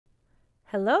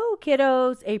Hello,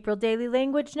 kiddos. April Daily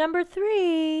Language number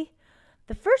 3.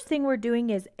 The first thing we're doing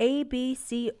is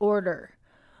ABC order.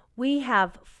 We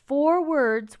have 4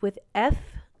 words with F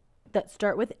that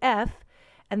start with F,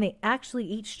 and they actually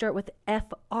each start with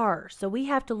FR. So we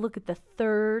have to look at the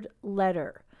third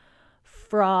letter.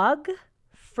 Frog,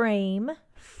 frame,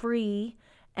 free,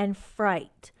 and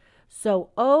fright.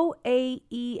 So O, A,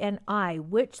 E, and I,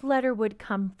 which letter would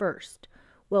come first?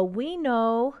 Well, we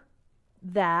know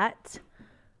that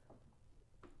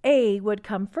A would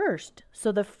come first.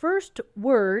 So the first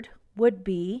word would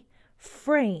be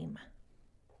frame.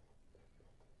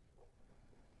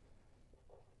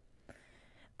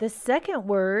 The second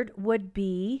word would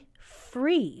be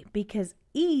free because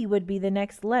E would be the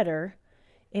next letter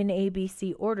in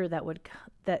ABC order. It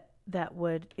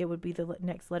would be the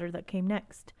next letter that came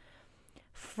next.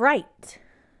 Fright.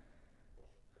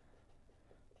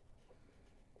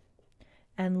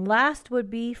 And last would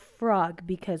be frog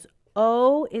because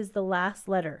O is the last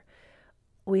letter.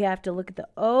 We have to look at the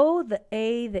O, the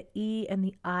A, the E, and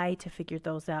the I to figure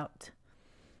those out.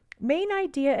 Main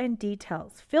idea and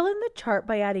details. Fill in the chart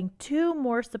by adding 2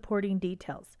 more supporting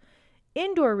details.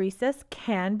 Indoor recess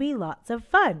can be lots of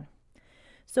fun.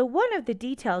 So one of the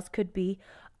details could be,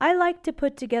 I like to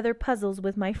put together puzzles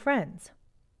with my friends.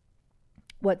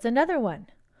 What's another one?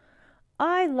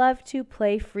 I love to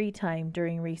play free time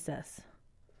during recess.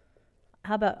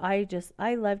 How about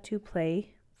I love to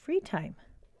play free time.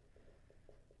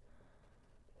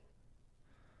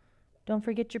 Don't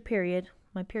forget your period.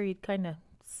 My period kind of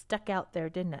stuck out there,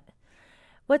 didn't it?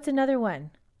 What's another one?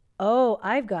 Oh,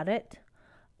 I've got it.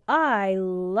 I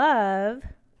love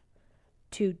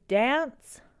to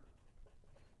dance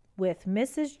with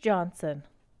Mrs. Johnson.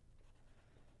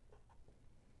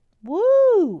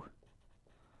 Woo!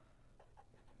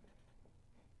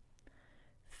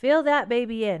 Fill that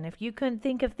baby in. If you couldn't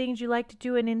think of things you like to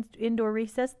do in indoor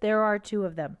recess, there are 2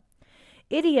 of them.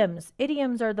 Idioms.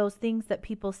 Idioms are those things that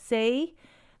people say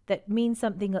that mean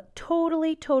something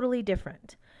totally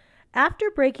different.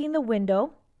 After breaking the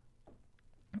window,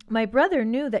 my brother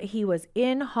knew that he was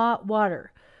in hot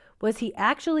water. Was he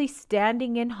actually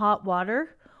standing in hot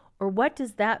water? Or what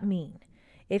does that mean?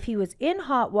 If he was in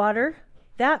hot water,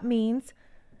 that means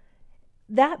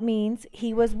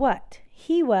he was what?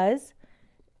 He was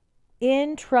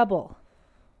in trouble.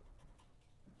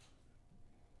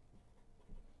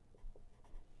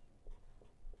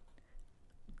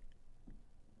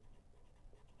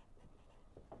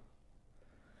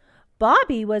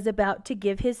 Bobby was about to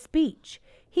give his speech.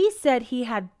 He said he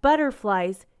had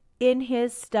butterflies in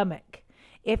his stomach.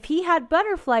 If he had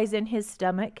butterflies in his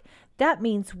stomach, that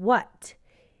means what?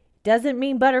 Doesn't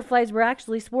mean butterflies were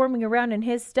actually swarming around in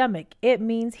his stomach. It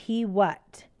means he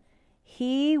what?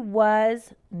 He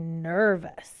was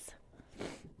nervous.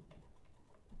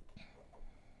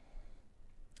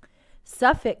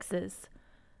 Suffixes.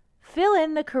 Fill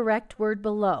in the correct word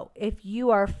below. If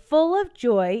you are full of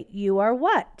joy, you are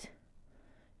what?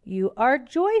 You are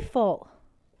joyful.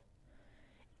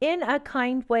 In a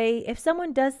kind way, if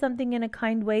someone does something in a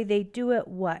kind way, they do it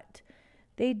what?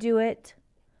 They do it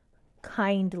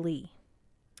kindly.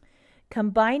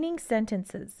 Combining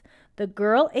sentences. The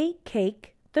girl ate cake.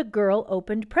 The girl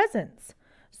opened presents.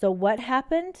 So what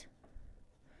happened?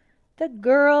 The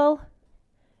girl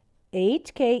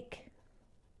ate cake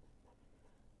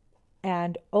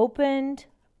and opened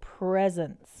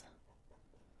presents.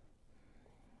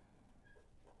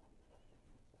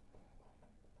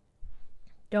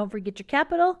 Don't forget your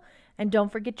capital and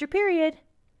don't forget your period.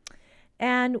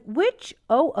 And which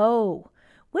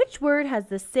word has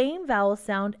the same vowel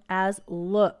sound as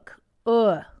look?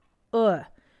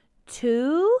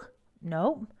 To,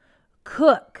 no,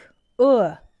 cook,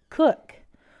 cook.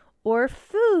 Or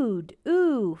food,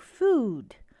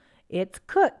 food. It's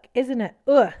cook, isn't it?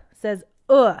 Says.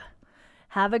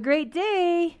 Have a great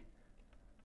day.